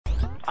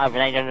over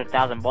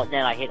 800,000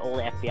 botnet. I hit all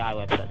the FBI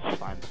websites. It's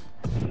fine.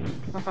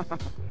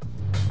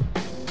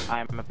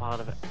 I'm a part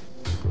of it.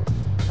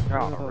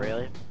 Oh,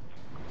 really?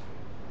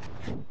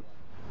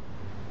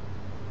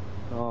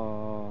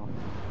 Oh.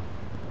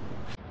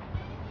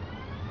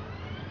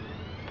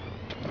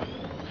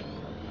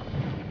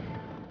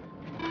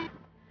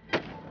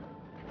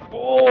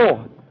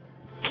 Oh!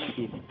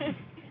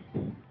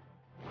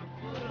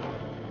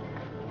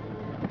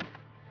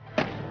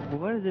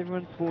 Why does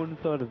everyone spawn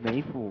inside of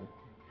me for?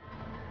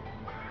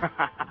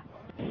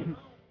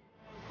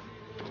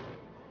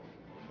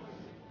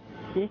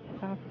 Shit,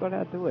 I forgot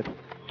how to do it.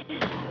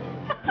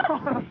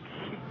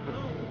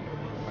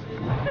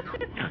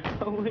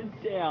 I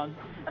went down,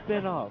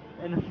 then up,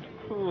 and of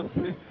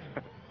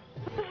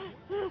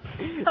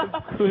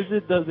course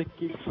it does a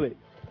kickflip.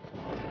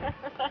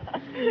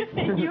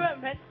 You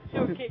weren't meant to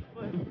do a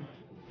kickflip.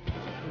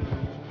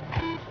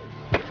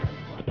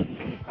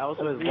 That was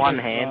with one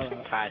hand,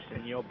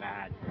 Tyson. You're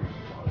bad.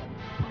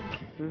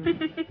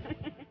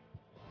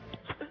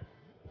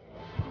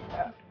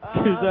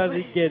 Because I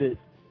didn't get it.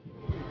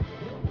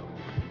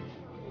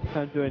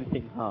 Can't do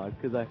anything hard,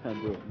 because I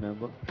can't do it,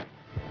 remember?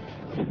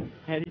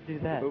 How do you do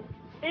that?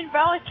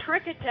 Invalid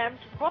trick attempt.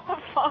 What the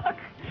fuck?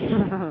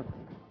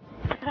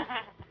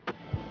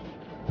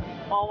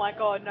 Oh my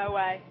god, no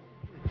way.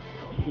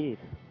 Shit.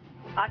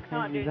 I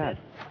can't do that?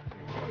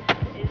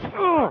 This.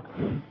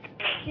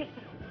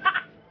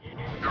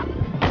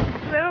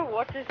 Whoever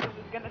watches this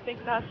is gonna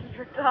think that's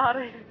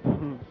retarded.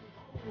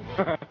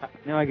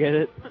 Now I get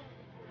it.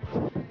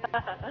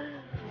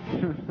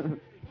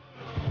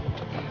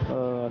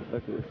 Oh, I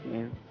suck at this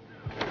game.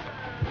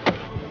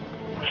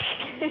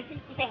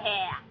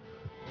 Yeah.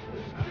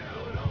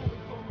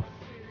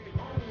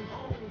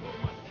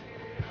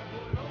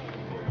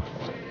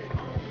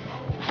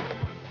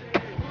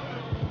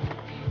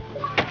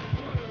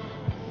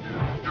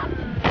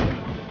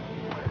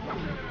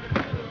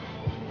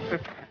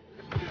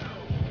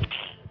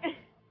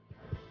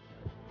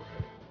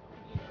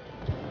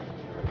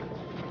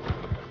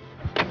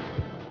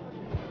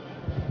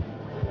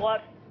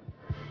 What?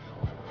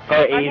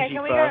 Okay,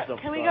 can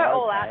we go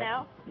all out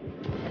now?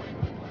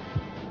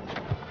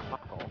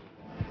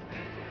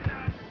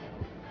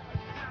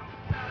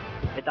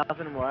 It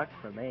doesn't work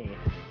for me.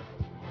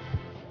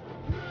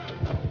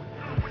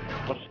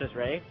 Watch this,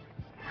 ready?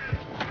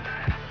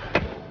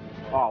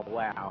 Oh,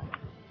 wow.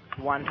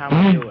 One time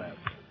we do it.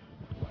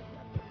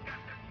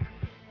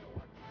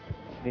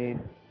 This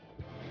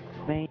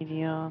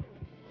mania.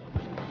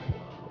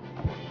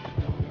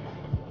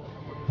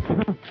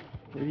 What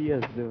are you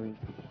guys doing?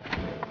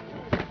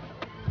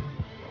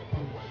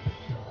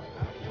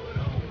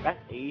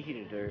 That's easy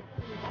to do.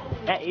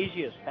 That's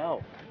easy as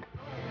hell.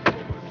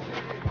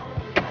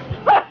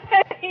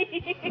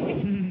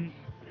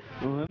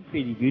 Well, I'm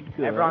pretty good,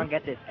 girl. Everyone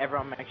get this.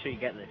 Everyone make sure you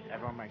get this.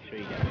 Everyone make sure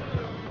you get this.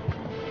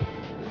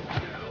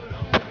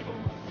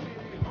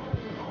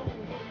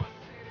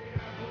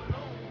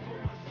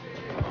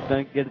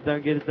 Don't get it,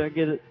 don't get it, don't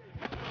get it.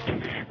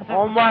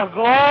 Oh my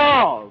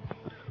god!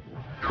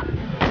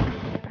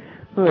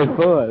 High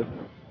five.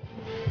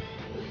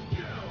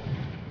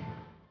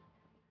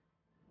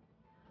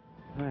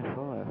 High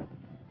five.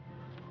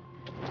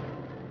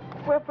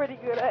 We're pretty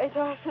good at it,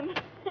 Tyson.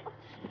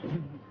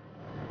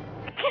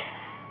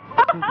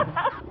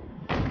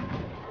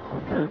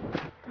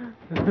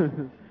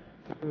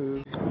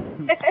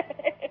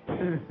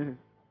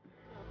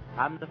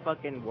 I'm the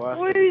fucking worst.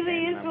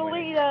 Woozy is the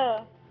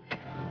leader.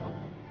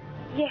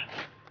 Yeah.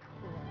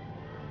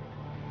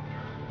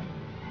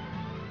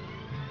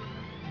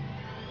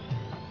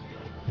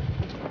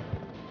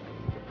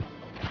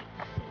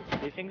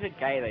 These things are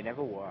gay, they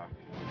never work.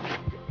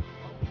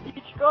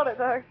 You got it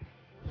though.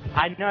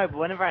 I know, but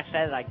whenever I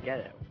say it, I get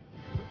it.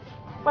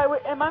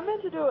 Wait, am I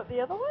meant to do it the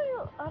other way?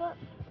 Or I don't...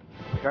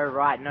 Go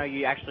right. No,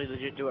 you actually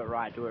legit do it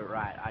right. Do it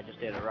right. I just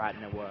did it right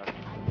and it worked.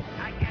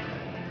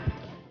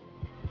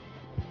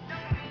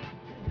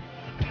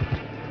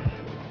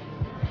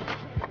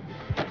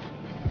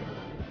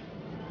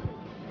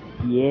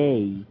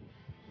 Yay.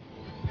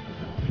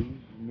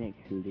 Who's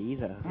next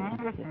leader?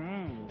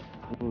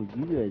 Oh,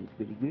 you guys are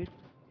pretty good.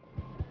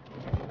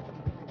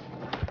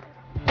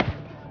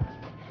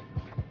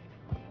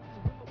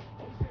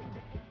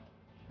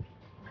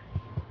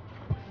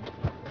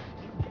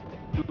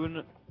 Do a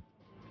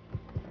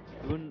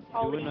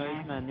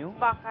nose manual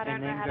Fuck, I don't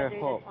and know then how go to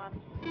do hop. this one.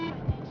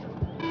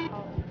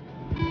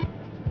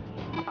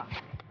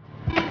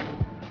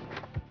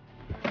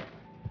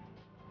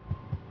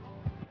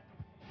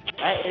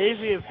 That's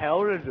easy as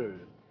hell to do.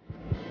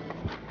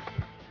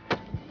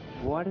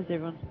 Why does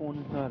everyone spawn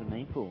inside of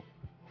me for?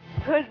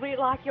 Because we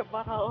like your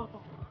butthole.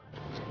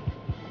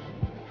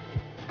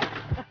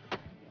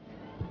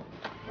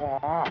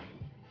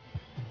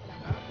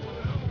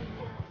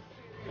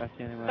 That's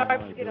the only way I Sorry, know how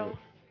to do Skittles.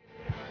 it.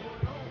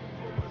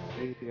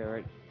 You get to go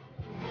right.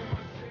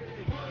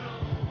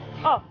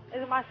 Oh,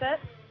 is it my set?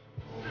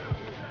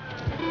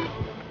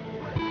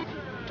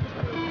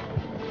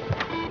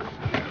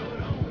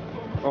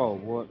 Oh,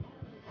 what?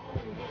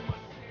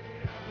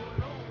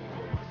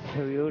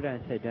 So we all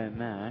don't say don't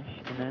mash,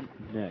 and then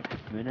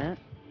next minute.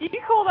 You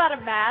call that a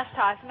mash,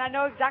 Tyson? I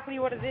know exactly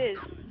what it is.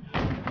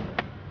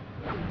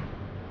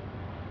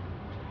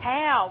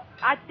 How?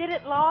 I did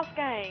it last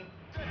game.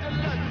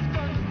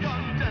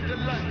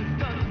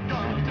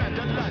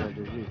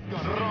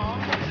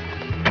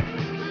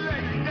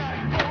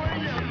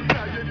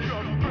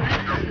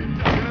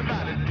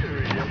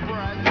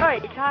 Hey,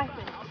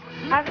 Tyson,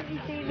 haven't you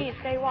seen me in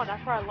S.K.A.T.E?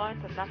 That's where I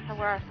learned them. That's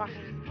where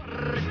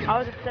I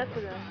was obsessed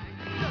with them.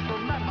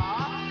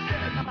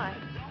 Nice.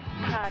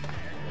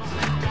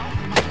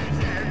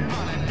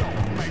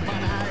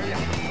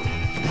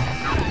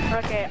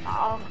 Okay,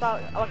 I'll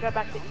go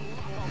back to E.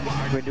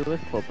 We do a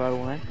spot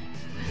battle next.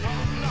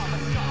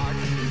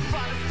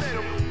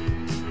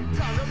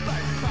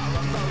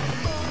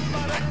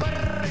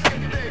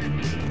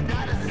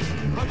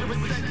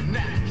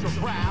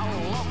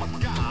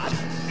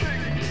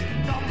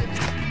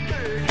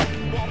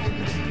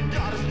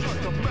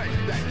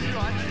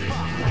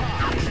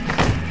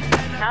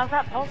 How's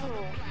that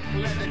possible?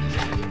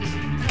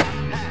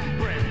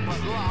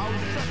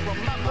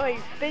 Oh,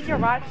 you spin your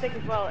right stick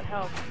as well, it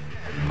helps.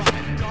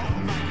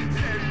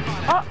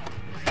 Oh!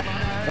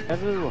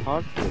 That's a little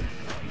hard to do.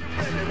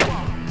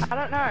 I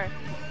don't know.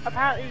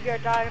 Apparently you go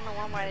diagonal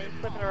one way and you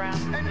flip it around.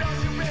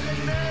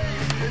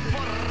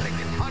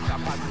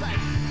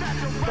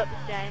 Flip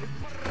this game.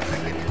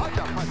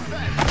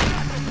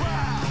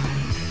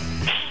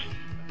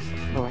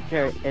 Oh, I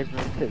care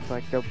everyone sits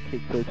like double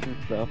kick flips and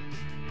stuff.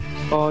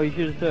 Oh, you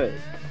should have saw it.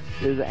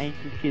 There's an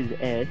ancient kid's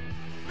S,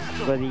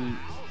 but he...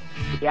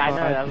 Yeah, I know,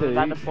 I was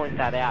about to point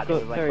that out. It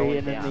was like sorry, going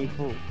and then down. he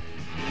falls.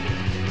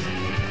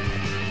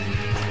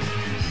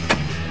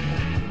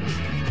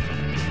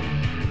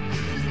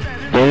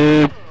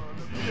 Dude!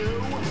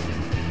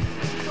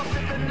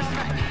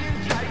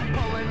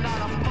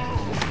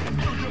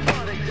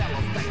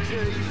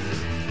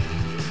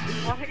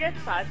 Why don't I get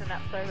Tyson?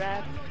 That's so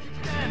bad.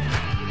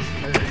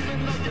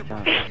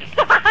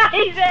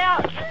 He's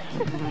out!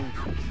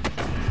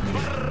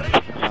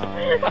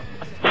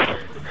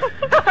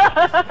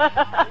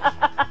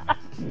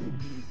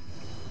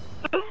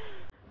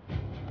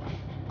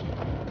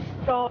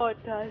 God,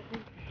 Tyson.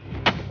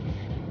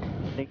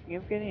 Thinking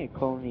of getting a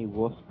colony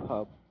wasp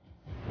hub.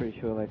 Pretty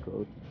sure they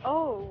called.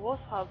 Oh,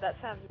 Wasp Hub, that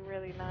sounds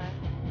really nice.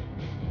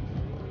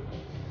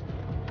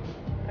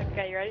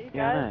 Okay, you ready, guys?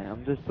 Yeah, no,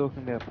 I'm just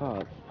talking about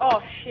parts.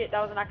 Oh shit,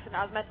 that was an accident.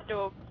 I was meant to do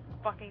a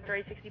fucking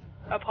 360,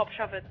 a pop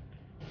shove it.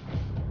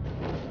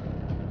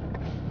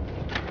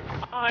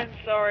 I'm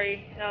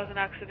sorry, that was an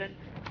accident.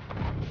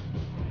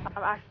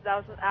 That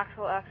was an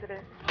actual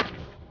accident.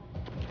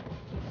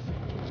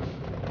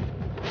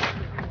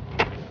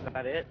 Is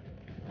that it?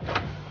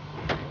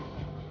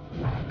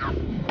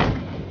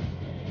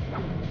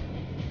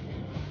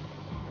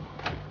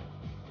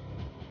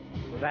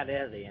 Was that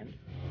it at the end?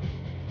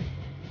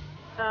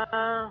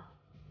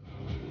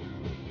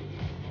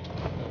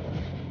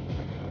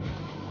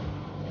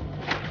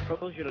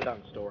 Probably should have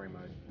done story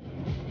mode.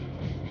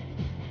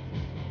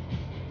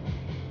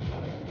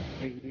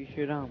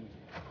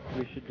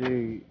 We should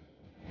do,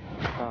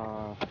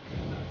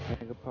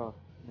 Mega Park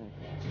next.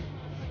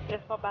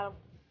 Yes, pop battle.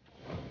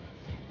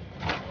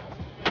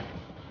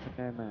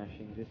 No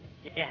mashing, just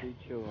Yeah. do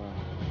chill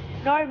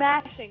No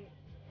mashing.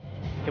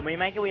 Can we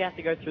make it we have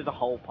to go through the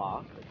whole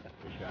park?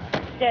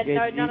 Yeah, Yeah,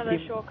 no, did none you of those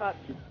see- shortcuts.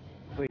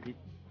 Wait,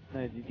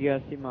 did you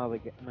guys see my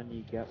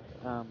new gap,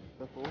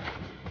 before?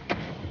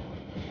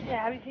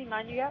 Yeah, have you seen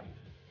mine, you got?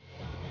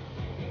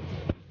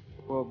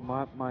 Well,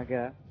 my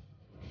gap.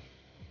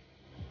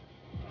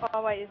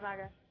 Oh wait, it's my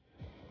go.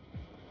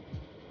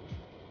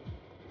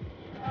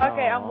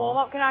 Okay, I'm warm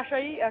up. Can I show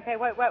you? Okay,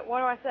 wait. What do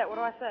I set? What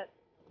do I set?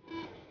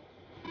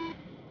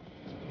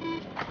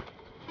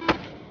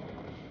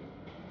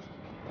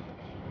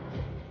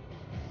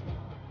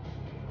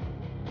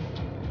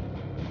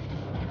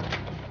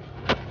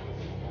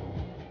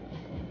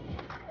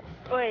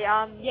 Wait,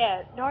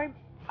 yeah, no. I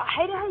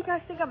hate it how you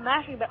guys think I'm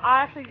mashing, but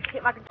I actually just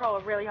hit my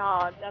controller really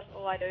hard. That's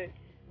all I do.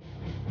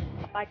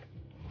 Like,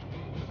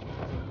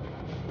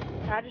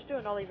 can I just do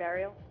a nollie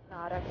varial? No,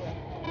 I don't care.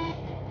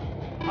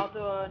 I'll do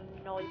a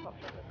nollie pop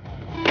shot.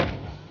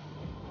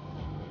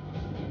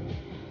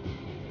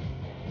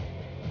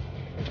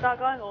 Start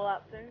going all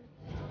out soon.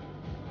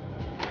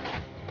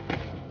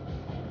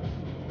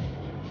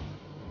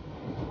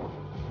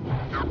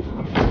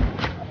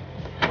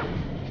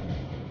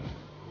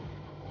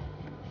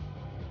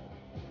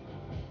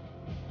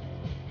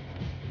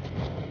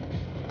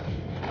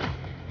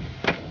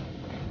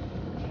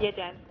 Yeah,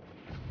 Dan.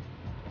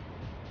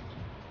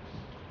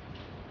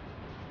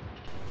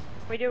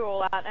 We do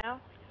all out now.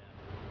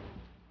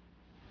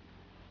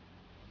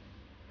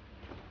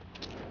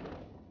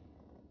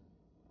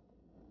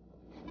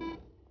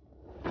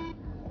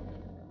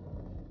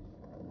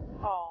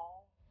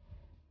 Oh.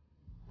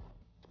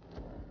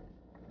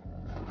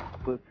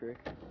 Flip trick.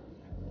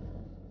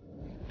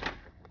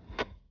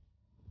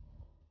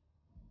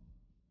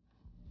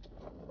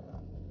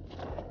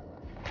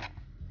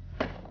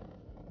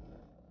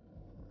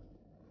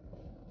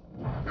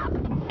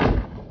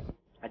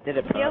 did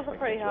it Heels perfect are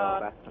pretty as well.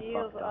 hard. That's the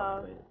Heels fucked up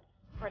are bit.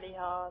 pretty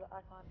hard.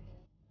 I can't hear.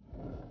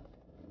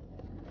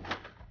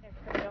 Yeah,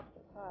 pretty off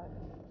the side.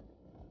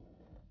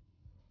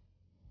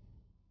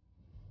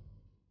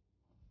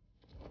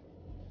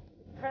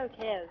 Pro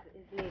Cares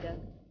is leader.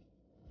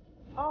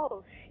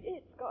 Oh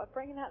shit, Scott,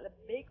 bringing out the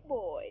big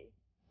boy.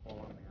 Oh, I'm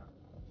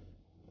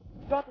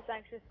out. Got this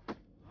anxious.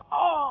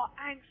 Oh,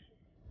 anxious.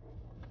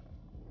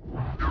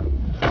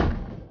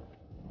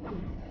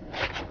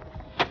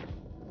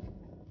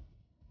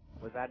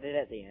 Was that it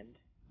at the end?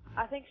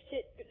 I think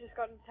shit just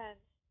got intense.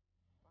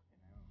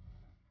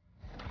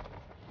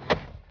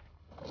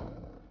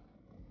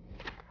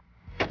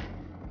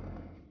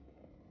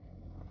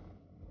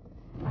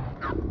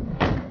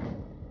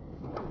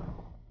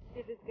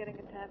 It is getting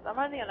intense. I'm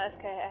only on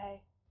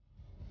S.K.A.T.E.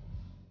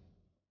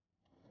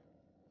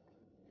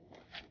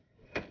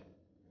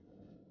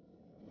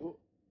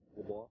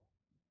 What?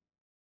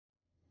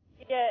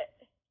 Yeah.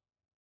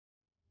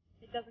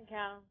 It doesn't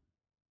count.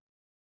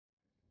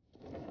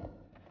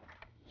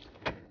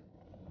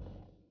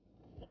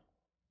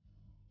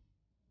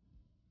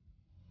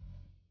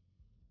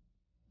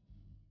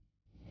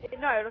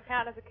 No, it'll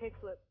count as a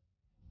kickflip.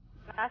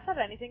 I said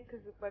anything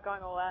because we're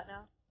going all out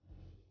now.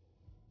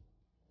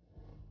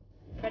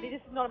 Ready?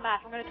 This is not a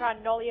match. I'm going to try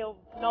nollie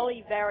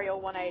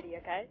varial 180,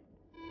 okay?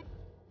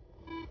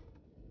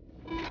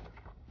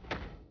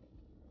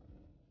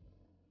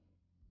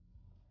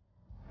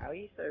 How are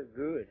you so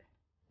good?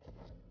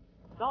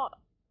 Not.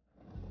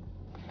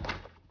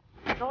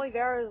 Nollie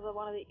varial is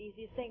one of the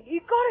easiest things.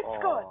 You got it,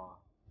 Scott! Oh.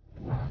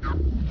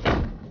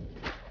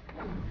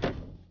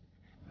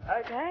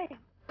 Okay.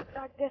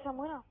 I guess I'm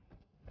winner.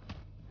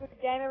 Good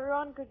game,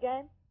 everyone. Good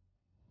game.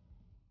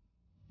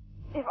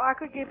 If I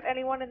could give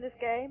anyone in this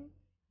game,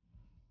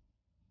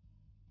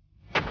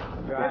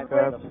 Subscribe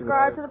Subscribe to the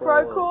subscribe to the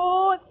Pro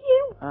Course. Course.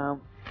 You.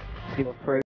 Give free